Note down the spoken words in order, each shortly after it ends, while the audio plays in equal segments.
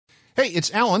Hey,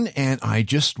 it's Alan, and I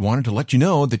just wanted to let you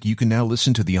know that you can now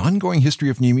listen to the ongoing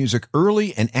history of new music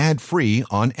early and ad-free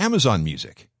on Amazon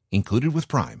Music, included with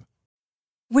Prime.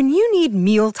 When you need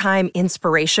mealtime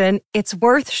inspiration, it's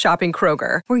worth shopping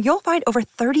Kroger, where you'll find over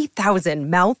 30,000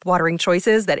 mouth-watering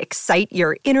choices that excite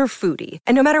your inner foodie.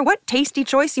 And no matter what tasty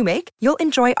choice you make, you'll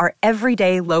enjoy our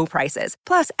everyday low prices,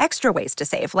 plus extra ways to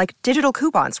save, like digital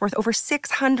coupons worth over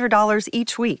 $600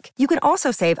 each week. You can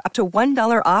also save up to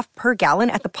 $1 off per gallon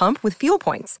at the pump with fuel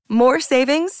points. More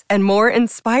savings and more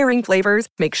inspiring flavors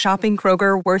make shopping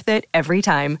Kroger worth it every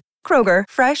time. Kroger,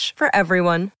 fresh for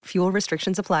everyone. Fuel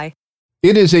restrictions apply.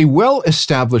 It is a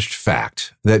well-established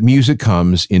fact that music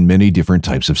comes in many different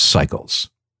types of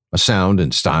cycles. A sound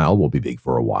and style will be big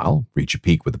for a while, reach a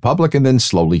peak with the public, and then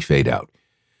slowly fade out.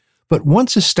 But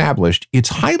once established, it's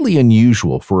highly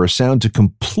unusual for a sound to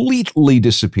completely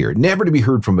disappear, never to be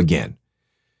heard from again.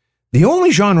 The only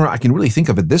genre I can really think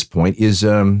of at this point is,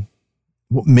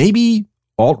 maybe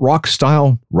alt-rock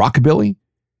style rockabilly.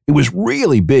 It was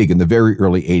really big in the very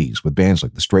early 80s with bands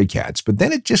like the Stray Cats, but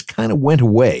then it just kind of went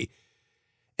away.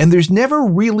 And there's never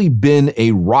really been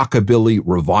a rockabilly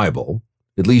revival,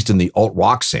 at least in the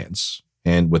alt-rock sense,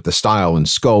 and with the style and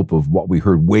scope of what we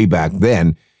heard way back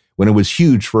then when it was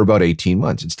huge for about 18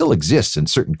 months. It still exists in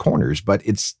certain corners, but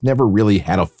it's never really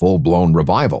had a full-blown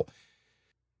revival.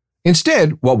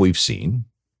 Instead, what we've seen,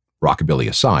 rockabilly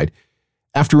aside,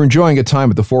 after enjoying a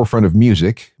time at the forefront of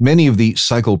music, many of the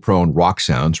cycle-prone rock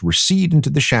sounds recede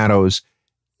into the shadows,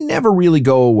 never really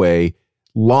go away,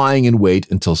 lying in wait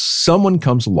until someone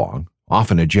comes along,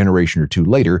 often a generation or two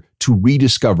later, to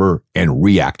rediscover and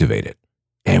reactivate it.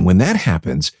 And when that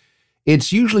happens,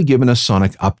 it's usually given a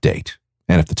sonic update.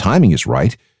 And if the timing is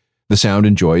right, the sound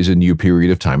enjoys a new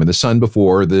period of time in the sun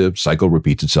before the cycle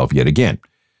repeats itself yet again.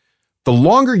 The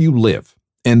longer you live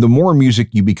and the more music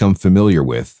you become familiar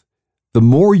with, the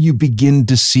more you begin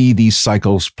to see these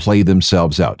cycles play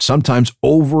themselves out, sometimes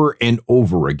over and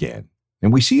over again.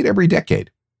 And we see it every decade.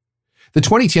 The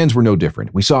 2010s were no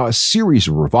different. We saw a series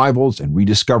of revivals and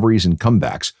rediscoveries and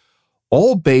comebacks,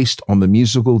 all based on the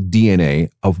musical DNA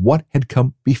of what had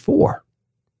come before.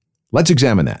 Let's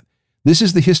examine that. This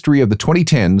is the history of the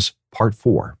 2010s, Part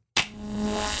 4.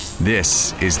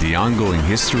 This is the Ongoing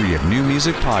History of New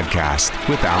Music podcast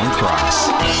with Alan Cross.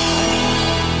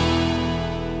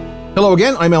 Hello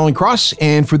again, I'm Alan Cross,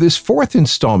 and for this fourth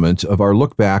installment of our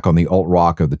look back on the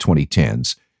alt-rock of the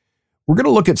 2010s, we're going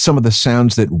to look at some of the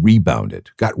sounds that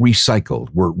rebounded, got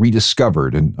recycled, were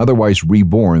rediscovered, and otherwise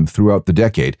reborn throughout the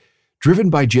decade, driven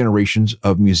by generations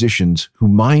of musicians who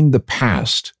mined the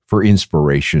past for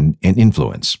inspiration and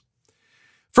influence.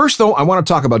 First, though, I want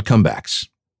to talk about comebacks.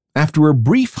 After a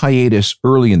brief hiatus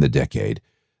early in the decade,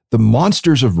 the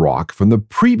monsters of rock from the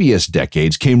previous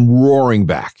decades came roaring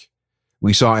back.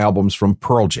 We saw albums from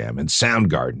Pearl Jam and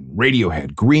Soundgarden,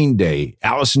 Radiohead, Green Day,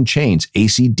 Alice in Chains,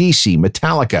 AC/DC,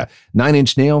 Metallica, Nine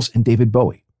Inch Nails, and David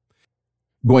Bowie.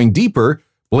 Going deeper,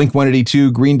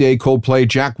 Blink-182, Green Day, Coldplay,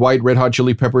 Jack White, Red Hot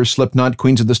Chili Peppers, Slipknot,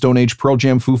 Queens of the Stone Age, Pearl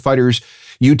Jam, Foo Fighters,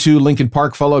 U2, Linkin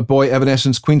Park, Fall Out Boy,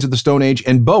 Evanescence, Queens of the Stone Age,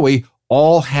 and Bowie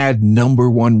all had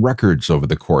 #1 records over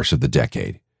the course of the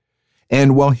decade.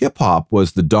 And while hip-hop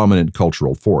was the dominant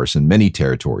cultural force in many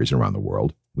territories around the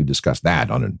world, we discussed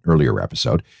that on an earlier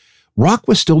episode, rock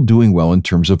was still doing well in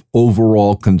terms of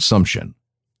overall consumption.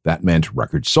 That meant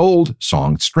records sold,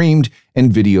 songs streamed,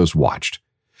 and videos watched.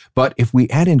 But if we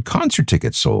add in concert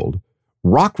tickets sold,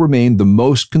 rock remained the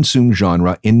most consumed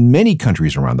genre in many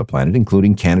countries around the planet,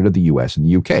 including Canada, the US, and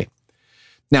the UK.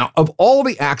 Now, of all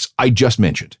the acts I just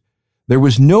mentioned, there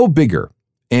was no bigger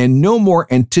and no more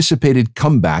anticipated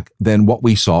comeback than what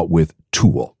we saw with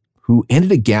Tool, who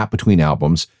ended a gap between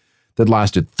albums that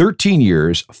lasted 13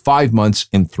 years, 5 months,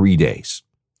 and 3 days.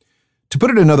 To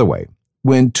put it another way,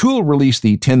 when Tool released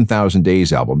the 10,000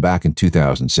 Days album back in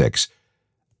 2006,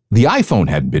 the iPhone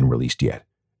hadn't been released yet.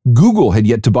 Google had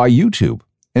yet to buy YouTube,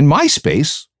 and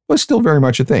MySpace was still very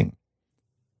much a thing.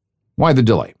 Why the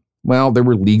delay? Well, there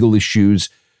were legal issues,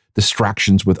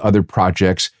 distractions with other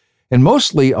projects, and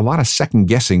mostly a lot of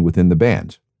second-guessing within the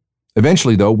band.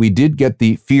 Eventually, though, we did get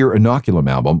the Fear Inoculum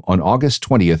album on August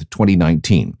 20th,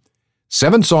 2019.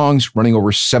 7 songs running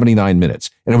over 79 minutes,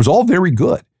 and it was all very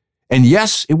good. And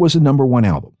yes, it was a #1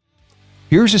 album.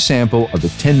 Here's a sample of the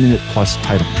 10-minute-plus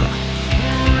title track.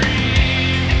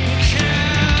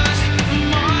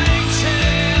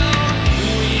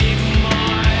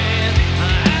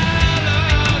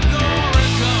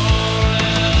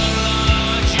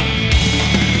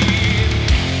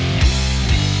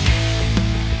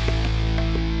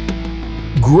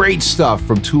 Great stuff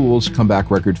from Tool's comeback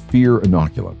record, Fear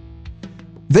Inoculum.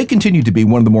 They continue to be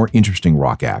one of the more interesting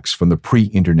rock acts from the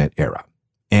pre-internet era.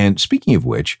 And speaking of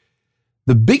which,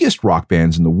 the biggest rock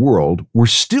bands in the world were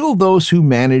still those who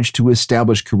managed to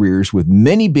establish careers with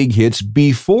many big hits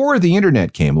before the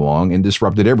internet came along and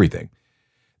disrupted everything.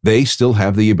 They still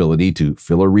have the ability to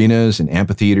fill arenas and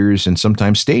amphitheaters and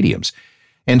sometimes stadiums.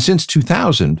 And since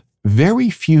 2000, very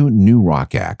few new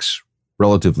rock acts,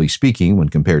 relatively speaking when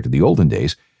compared to the olden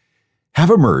days, have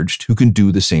emerged who can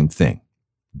do the same thing.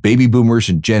 Baby boomers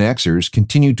and Gen Xers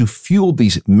continue to fuel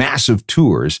these massive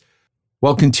tours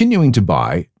while continuing to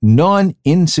buy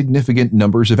non-insignificant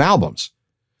numbers of albums.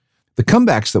 The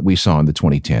comebacks that we saw in the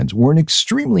 2010s were an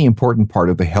extremely important part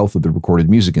of the health of the recorded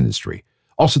music industry,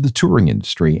 also the touring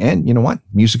industry, and, you know what,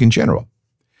 music in general.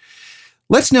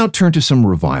 Let's now turn to some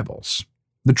revivals.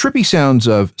 The trippy sounds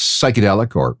of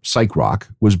psychedelic or psych rock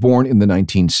was born in the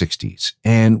 1960s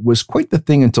and was quite the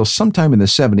thing until sometime in the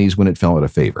 70s when it fell out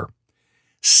of favor.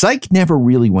 Psych never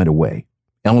really went away.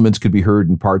 Elements could be heard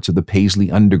in parts of the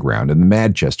Paisley Underground and the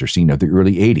Manchester scene of the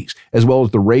early 80s, as well as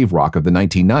the rave rock of the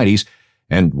 1990s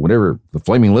and whatever the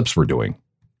Flaming Lips were doing.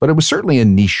 But it was certainly a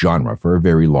niche genre for a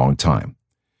very long time.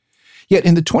 Yet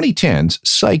in the 2010s,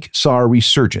 psych saw a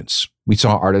resurgence. We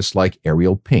saw artists like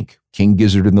Ariel Pink, King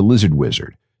Gizzard and the Lizard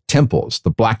Wizard, Temples,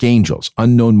 the Black Angels,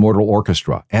 Unknown Mortal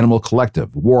Orchestra, Animal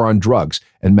Collective, War on Drugs,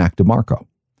 and Mac DeMarco.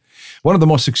 One of the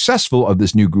most successful of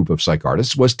this new group of psych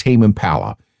artists was Tame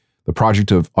Impala, the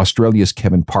project of Australia's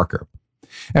Kevin Parker.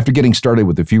 After getting started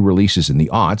with a few releases in the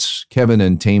aughts, Kevin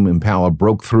and Tame Impala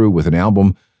broke through with an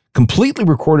album completely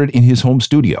recorded in his home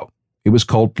studio. It was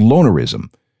called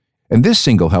Lonerism, and this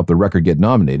single helped the record get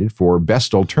nominated for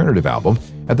Best Alternative Album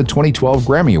at the 2012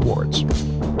 Grammy Awards.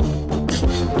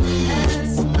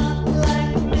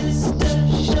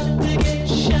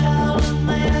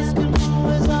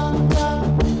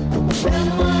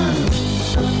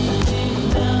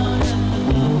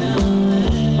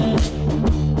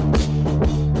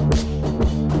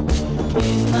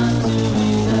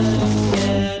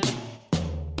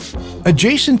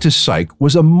 Adjacent to psych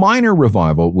was a minor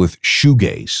revival with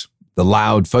shoegaze, the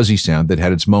loud, fuzzy sound that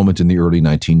had its moment in the early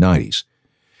 1990s.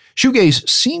 Shoegaze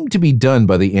seemed to be done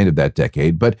by the end of that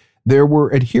decade, but there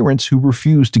were adherents who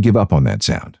refused to give up on that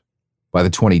sound. By the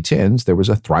 2010s, there was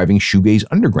a thriving shoegaze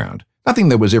underground, nothing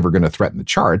that was ever going to threaten the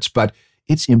charts, but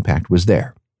its impact was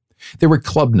there. There were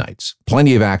club nights,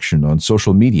 plenty of action on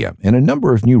social media, and a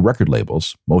number of new record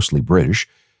labels, mostly British,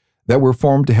 that were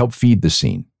formed to help feed the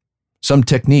scene. Some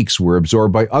techniques were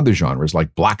absorbed by other genres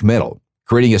like black metal,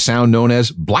 creating a sound known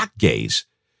as black gaze.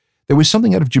 There was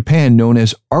something out of Japan known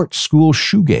as art school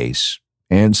shoegaze,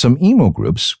 and some emo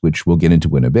groups, which we'll get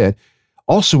into in a bit,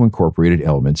 also incorporated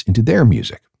elements into their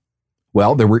music.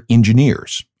 Well, there were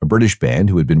Engineers, a British band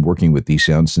who had been working with these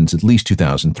sounds since at least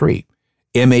 2003.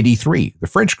 M83, the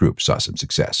French group, saw some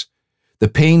success. The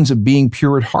Pains of Being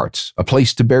Pure at Heart, A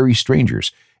Place to Bury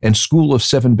Strangers, and School of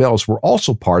Seven Bells were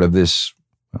also part of this,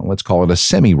 well, let's call it a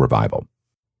semi-revival.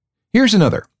 Here's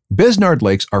another. Besnard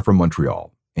Lakes are from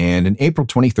Montreal, and in April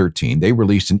 2013, they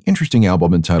released an interesting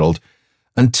album entitled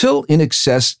Until In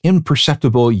Excess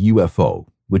Imperceptible UFO,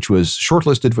 which was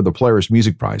shortlisted for the Polaris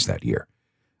Music Prize that year.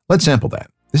 Let's sample that.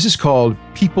 This is called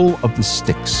People of the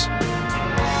Sticks.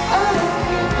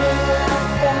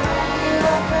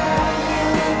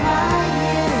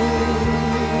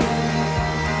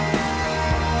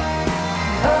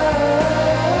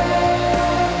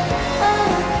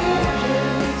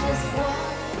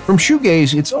 From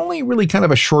shoegaze, it's only really kind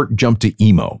of a short jump to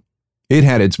emo. It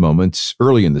had its moments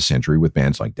early in the century with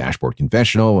bands like Dashboard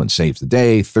Confessional and Saves the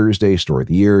Day, Thursday, Story of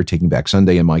the Year, Taking Back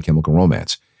Sunday, and My Chemical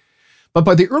Romance. But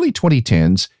by the early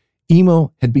 2010s,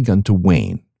 emo had begun to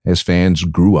wane as fans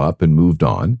grew up and moved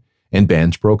on, and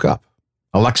bands broke up.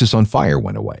 Alexisonfire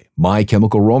went away. My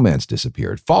Chemical Romance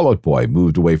disappeared. Fall Out Boy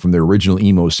moved away from their original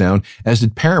emo sound, as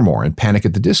did Paramore and Panic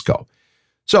at the Disco.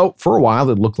 So for a while,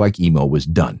 it looked like emo was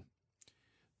done.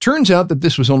 Turns out that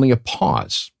this was only a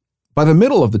pause. By the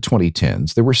middle of the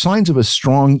 2010s, there were signs of a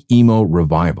strong emo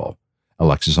revival.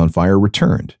 Alexisonfire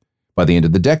returned. By the end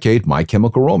of the decade, My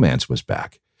Chemical Romance was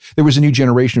back. There was a new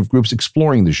generation of groups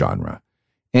exploring the genre.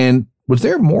 And was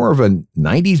there more of a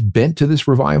 90s bent to this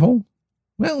revival?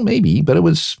 Well, maybe, but it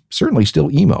was certainly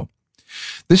still emo.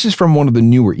 This is from one of the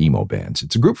newer emo bands.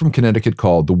 It's a group from Connecticut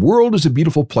called The World is a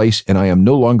Beautiful Place and I Am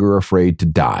No Longer Afraid to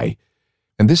Die.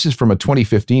 And this is from a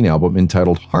 2015 album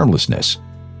entitled Harmlessness.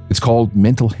 It's called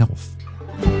Mental Health.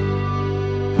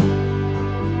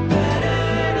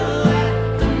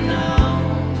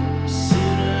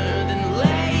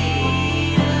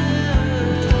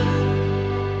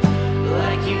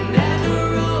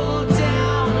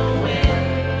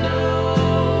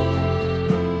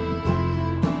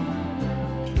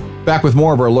 Back with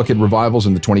more of our look at revivals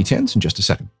in the 2010s in just a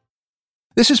second.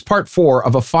 This is part 4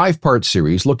 of a 5-part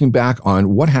series looking back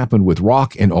on what happened with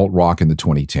rock and alt-rock in the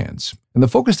 2010s. And the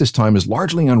focus this time is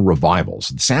largely on revivals,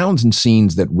 the sounds and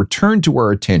scenes that returned to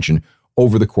our attention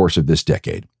over the course of this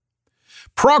decade.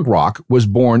 Prog rock was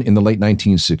born in the late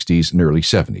 1960s and early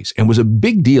 70s and was a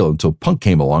big deal until punk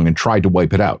came along and tried to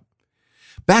wipe it out.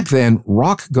 Back then,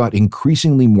 rock got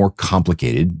increasingly more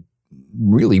complicated,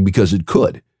 really because it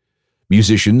could.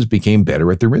 Musicians became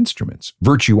better at their instruments.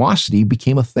 Virtuosity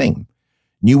became a thing.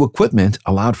 New equipment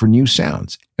allowed for new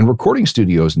sounds, and recording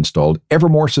studios installed ever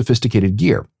more sophisticated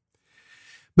gear.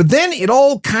 But then it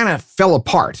all kind of fell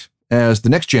apart as the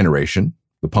next generation,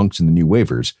 the punks and the new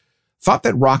wavers, thought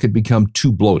that rock had become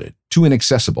too bloated, too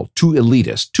inaccessible, too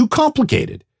elitist, too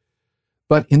complicated.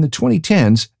 But in the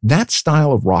 2010s, that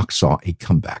style of rock saw a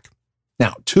comeback.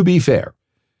 Now, to be fair,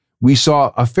 we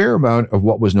saw a fair amount of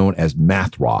what was known as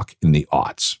math rock in the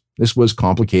aughts. This was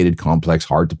complicated, complex,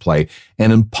 hard to play,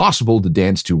 and impossible to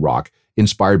dance to rock,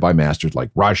 inspired by masters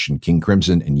like Rush and King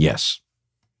Crimson and Yes.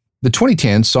 The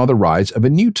 2010s saw the rise of a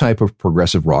new type of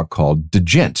progressive rock called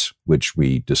djent, which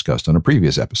we discussed on a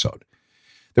previous episode.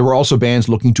 There were also bands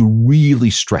looking to really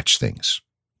stretch things.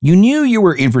 You knew you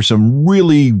were in for some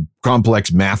really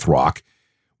complex math rock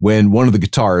when one of the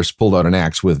guitarists pulled out an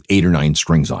axe with 8 or 9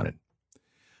 strings on it.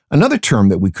 Another term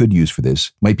that we could use for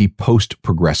this might be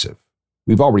post-progressive.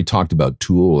 We've already talked about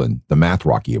Tool and the math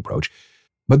rocky approach,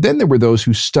 but then there were those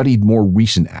who studied more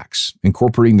recent acts,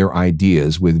 incorporating their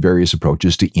ideas with various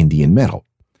approaches to Indian metal.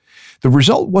 The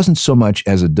result wasn't so much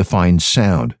as a defined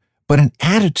sound, but an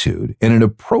attitude and an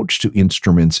approach to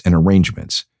instruments and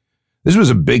arrangements. This was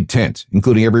a big tent,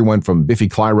 including everyone from Biffy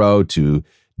Clyro to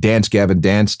Dance Gavin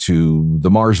Dance to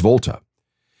the Mars Volta.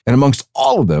 And amongst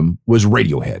all of them was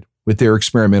Radiohead, with their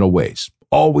experimental ways,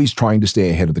 always trying to stay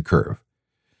ahead of the curve.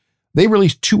 They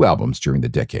released 2 albums during the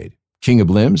decade, King of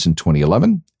Limbs in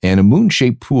 2011 and A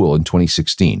Moon-Shaped Pool in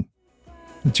 2016.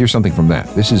 Let's hear something from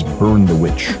that. This is Burn the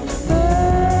Witch.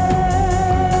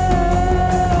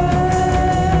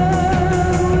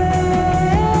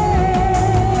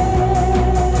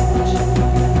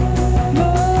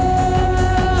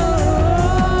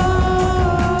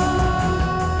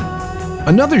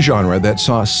 Another genre that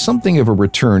saw something of a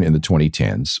return in the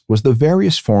 2010s was the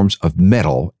various forms of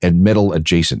metal and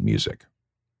metal-adjacent music.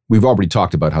 We've already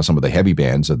talked about how some of the heavy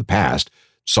bands of the past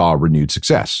saw renewed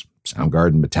success.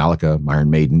 Soundgarden, Metallica, Iron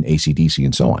Maiden, AC/DC,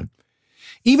 and so on.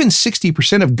 Even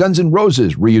 60% of Guns N'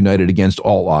 Roses reunited against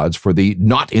all odds for the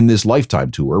Not in This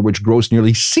Lifetime tour, which grossed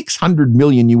nearly $600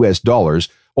 million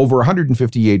over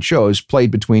 158 shows played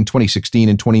between 2016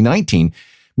 and 2019,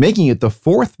 making it the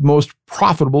 4th most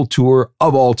profitable tour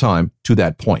of all time to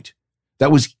that point.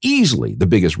 That was easily the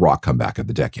biggest rock comeback of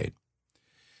the decade.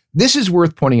 This is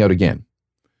worth pointing out again.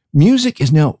 Music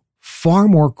is now far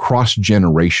more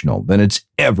cross-generational than it's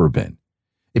ever been.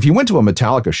 If you went to a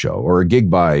Metallica show or a gig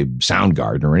by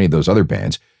Soundgarden or any of those other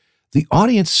bands, the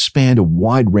audience spanned a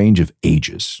wide range of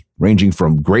ages, ranging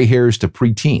from gray hairs to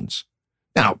preteens.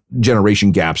 Now,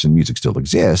 generation gaps in music still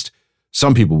exist.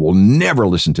 Some people will never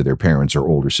listen to their parents' or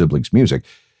older siblings' music.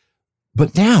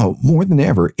 But now, more than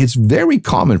ever, it's very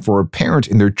common for a parent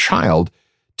and their child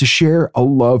to share a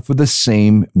love for the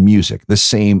same music, the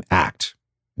same act.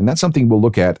 And that's something we'll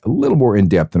look at a little more in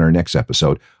depth in our next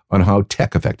episode on how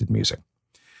tech affected music.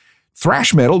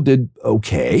 Thrash metal did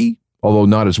okay, although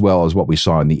not as well as what we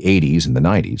saw in the 80s and the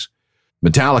 90s.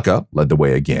 Metallica led the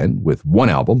way again with 1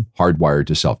 album, Hardwired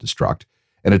to Self-Destruct,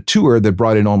 and a tour that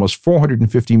brought in almost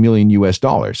 $450 million.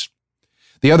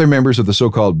 The other members of the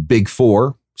so-called Big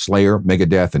Four, Slayer,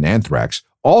 Megadeth, and Anthrax,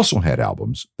 also had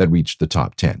albums that reached the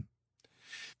top 10.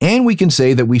 And we can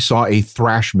say that we saw a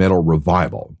thrash metal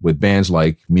revival with bands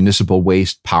like Municipal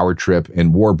Waste, Power Trip,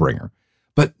 and Warbringer.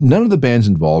 But none of the bands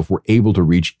involved were able to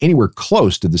reach anywhere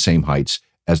close to the same heights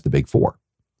as the Big Four.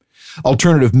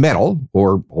 Alternative metal,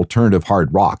 or alternative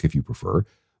hard rock if you prefer,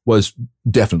 was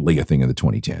definitely a thing in the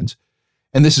 2010s.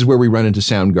 And this is where we run into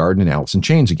Soundgarden and Alice in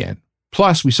Chains again.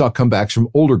 Plus, we saw comebacks from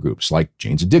older groups like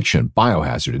Jane's Addiction,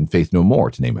 Biohazard, and Faith No More,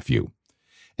 to name a few.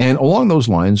 And along those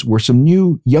lines were some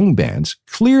new young bands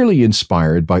clearly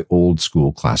inspired by old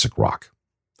school classic rock.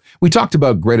 We talked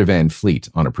about Greta Van Fleet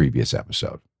on a previous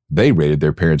episode. They raided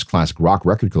their parents' classic rock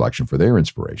record collection for their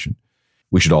inspiration.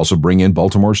 We should also bring in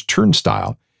Baltimore's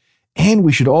Turnstile. And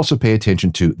we should also pay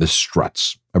attention to The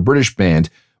Struts, a British band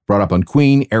brought up on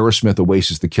Queen, Aerosmith,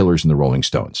 Oasis, The Killers, and the Rolling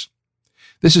Stones.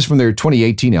 This is from their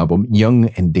 2018 album, Young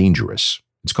and Dangerous.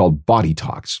 It's called Body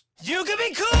Talks. You can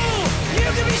be cool,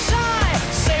 you can be shy,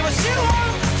 say what you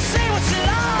want, say what you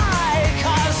like,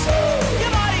 'cause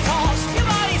your body talks, your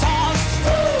body talks,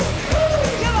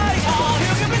 your body talks.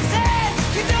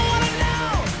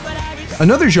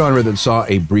 Another genre that saw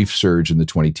a brief surge in the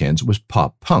 2010s was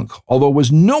pop punk, although it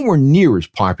was nowhere near as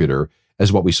popular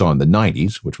as what we saw in the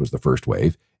 90s, which was the first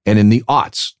wave, and in the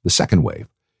aughts, the second wave.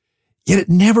 Yet it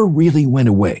never really went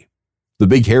away. The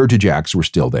big heritage acts were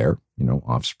still there,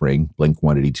 Offspring,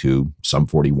 Blink-182, Sum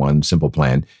 41, Simple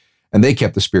Plan, and they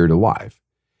kept the spirit alive.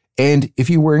 And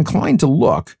if you were inclined to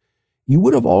look, you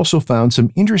would have also found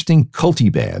some interesting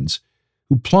culty bands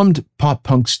who plumbed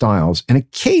pop-punk styles and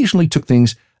occasionally took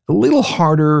things a little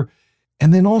harder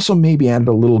and then also maybe added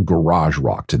a little garage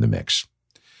rock to the mix.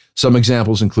 Some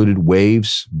examples included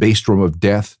Waves, Bass Drum of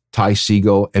Death, Ty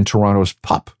Segall, and Toronto's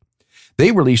Pup.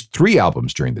 They released 3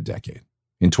 albums during the decade.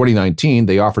 In 2019,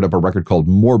 they offered up a record called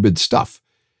Morbid Stuff,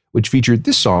 which featured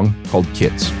this song called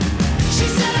Kids. She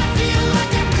said I feel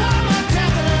like I'm caught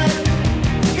tethered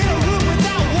in a room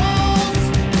without walls.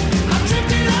 I'm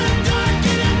drifting on a dark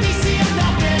and empty sea of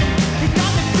nothing. It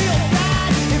doesn't feel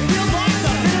bad, it feels like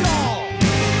nothing at all.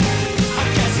 I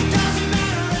guess it doesn't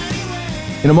matter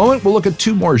anyway. In a moment, we'll look at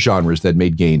 2 more genres that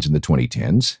made gains in the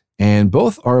 2010s, and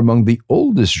both are among the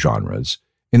oldest genres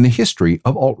in the history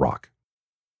of alt-rock.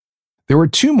 There are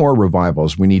 2 more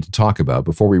revivals we need to talk about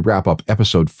before we wrap up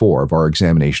episode 4 of our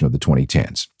examination of the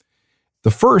 2010s.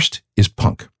 The first is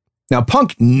punk. Now,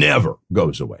 punk never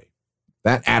goes away.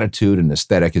 That attitude and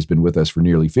aesthetic has been with us for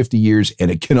nearly 50 years,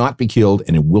 and it cannot be killed,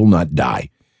 and it will not die.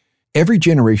 Every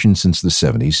generation since the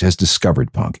 70s has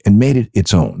discovered punk and made it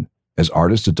its own, as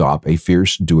artists adopt a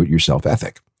fierce do-it-yourself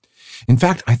ethic. In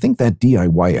fact, I think that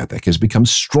DIY ethic has become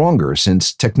stronger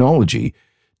since technology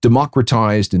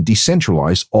democratized and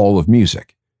decentralized all of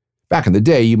music. Back in the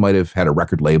day, you might have had a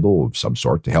record label of some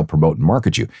sort to help promote and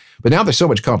market you. But now there's so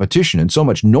much competition and so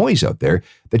much noise out there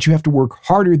that you have to work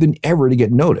harder than ever to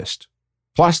get noticed.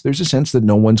 Plus, there's a sense that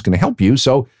no one's going to help you,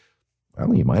 so,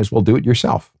 well, you might as well do it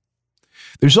yourself.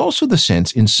 There's also the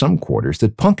sense in some quarters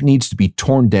that punk needs to be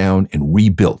torn down and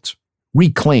rebuilt,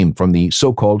 reclaimed from the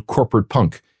so-called corporate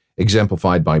punk,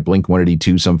 exemplified by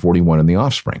Blink-182, Sum 41, and The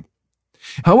Offspring.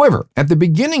 However, at the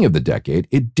beginning of the decade,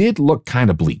 it did look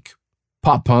kind of bleak.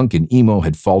 Pop punk and emo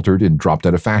had faltered and dropped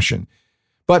out of fashion.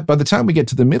 But by the time we get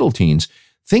to the middle teens,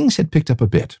 things had picked up a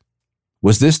bit.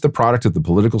 Was this the product of the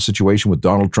political situation with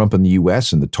Donald Trump in the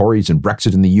US and the Tories and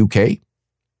Brexit in the UK?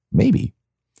 Maybe.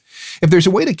 If there's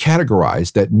a way to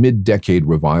categorize that mid-decade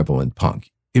revival in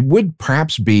punk, it would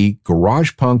perhaps be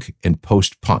garage punk and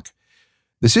post-punk.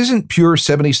 This isn't pure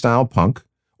 70s-style punk,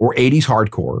 or 80s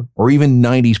hardcore, or even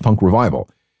 90s punk revival.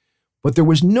 But there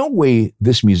was no way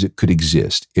this music could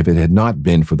exist if it had not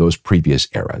been for those previous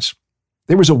eras.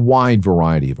 There was a wide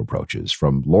variety of approaches,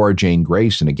 from Laura Jane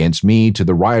Grace and Against Me to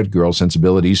the Riot Girl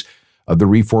sensibilities of the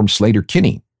reformed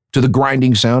Slater-Kinney, to the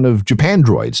grinding sound of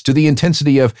Japandroids, to the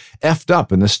intensity of Effed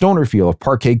Up and the stoner feel of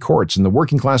Parquet Courts and the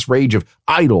working-class rage of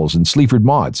Idols and Sleaford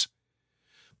Mods.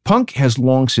 Punk has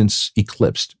long since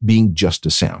eclipsed being just a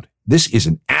sound. This is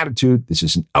an attitude, this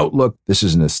is an outlook, this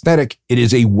is an aesthetic, it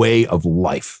is a way of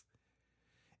life.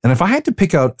 And if I had to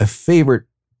pick out a favorite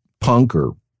punk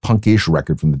or punkish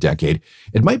record from the decade,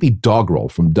 it might be Doggerel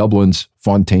from Dublin's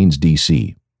Fontaines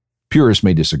DC. Purists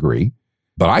may disagree,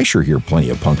 but I sure hear plenty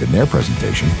of punk in their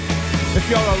presentation. If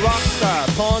you're a rock star,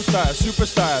 porn star,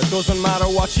 superstar, doesn't matter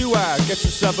what you are, get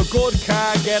yourself a good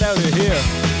car, get out of here.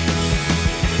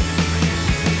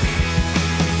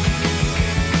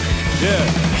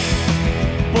 Yeah.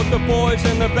 But the boys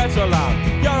in the better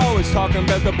land, you're always talking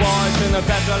about the boys in the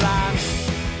better land.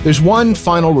 There's one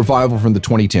final revival from the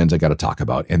 2010s I got to talk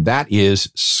about, and that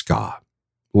is ska.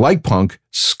 Like punk,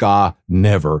 ska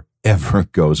never, ever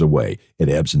goes away. It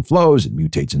ebbs and flows, it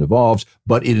mutates and evolves,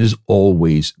 but it is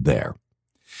always there.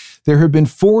 There have been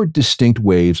 4 distinct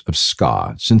waves of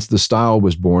ska since the style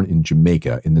was born in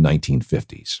Jamaica in the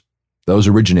 1950s. Those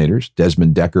originators,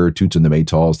 Desmond Dekker, Toots and the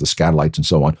Maytals, the Skatalites, and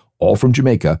so on, all from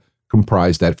Jamaica,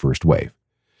 comprised that first wave.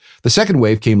 The second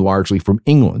wave came largely from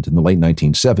England in the late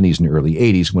 1970s and early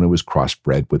 80s when it was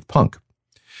crossbred with punk.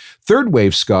 Third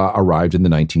wave ska arrived in the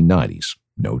 1990s.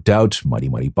 No Doubt, Mighty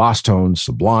Mighty Boss Tones,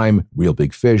 Sublime, Real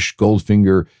Big Fish,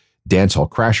 Goldfinger, Dancehall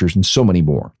Crashers, and so many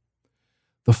more.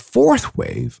 The fourth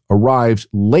wave arrived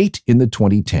late in the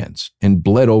 2010s and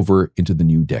bled over into the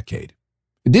new decade.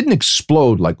 It didn't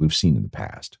explode like we've seen in the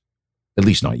past. At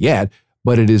least not yet,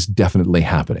 but it is definitely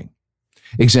happening.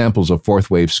 Examples of fourth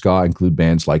wave ska include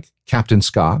bands like Captain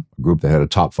Ska, a group that had a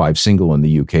top 5 single in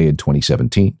the UK in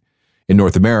 2017. In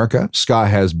North America, ska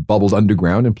has bubbled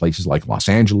underground in places like Los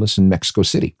Angeles and Mexico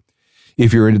City.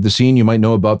 If you're into the scene, you might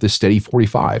know about the Steady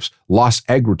 45s, Los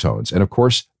Agritones, and of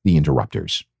course, the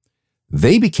Interrupters.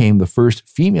 They became the first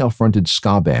female-fronted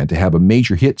ska band to have a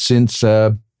major hit since,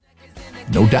 No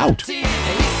Doubt. And he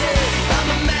said,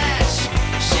 I'm a match.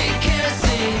 She cares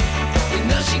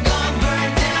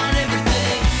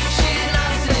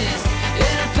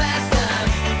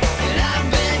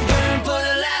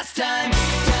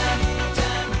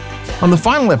On the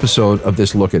final episode of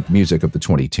this look at music of the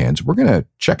 2010s, we're going to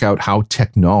check out how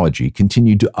technology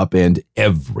continued to upend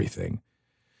everything.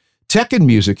 Tech and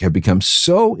music have become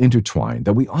so intertwined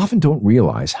that we often don't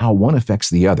realize how one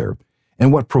affects the other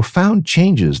and what profound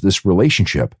changes this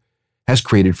relationship has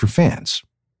created for fans.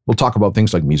 We'll talk about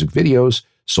things like music videos,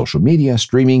 social media,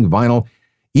 streaming, vinyl,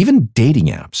 even dating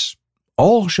apps.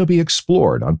 All shall be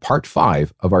explored on part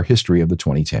 5 of our history of the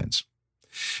 2010s.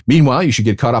 Meanwhile, you should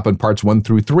get caught up on parts 1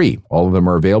 through 3. All of them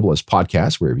are available as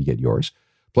podcasts wherever you get yours.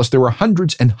 Plus, there are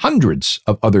hundreds and hundreds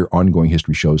of other ongoing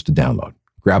history shows to download.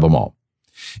 Grab them all.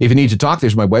 If you need to talk,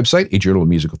 there's my website,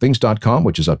 ajournalofmusicalthings.com,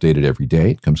 which is updated every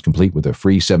day. It comes complete with a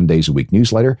free 7-days-a-week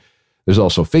newsletter. There's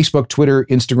also Facebook, Twitter,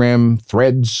 Instagram,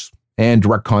 Threads, and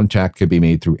direct contact can be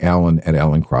made through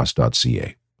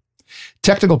alan@alancross.ca.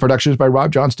 Technical production is by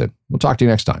Rob Johnston. We'll talk to you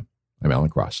next time. I'm Alan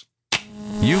Cross.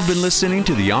 You've been listening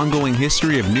to the Ongoing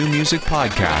History of New Music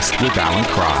podcast with Alan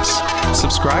Cross.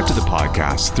 Subscribe to the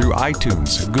podcast through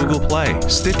iTunes, Google Play,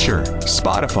 Stitcher,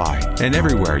 Spotify, and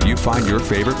everywhere you find your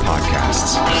favorite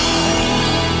podcasts.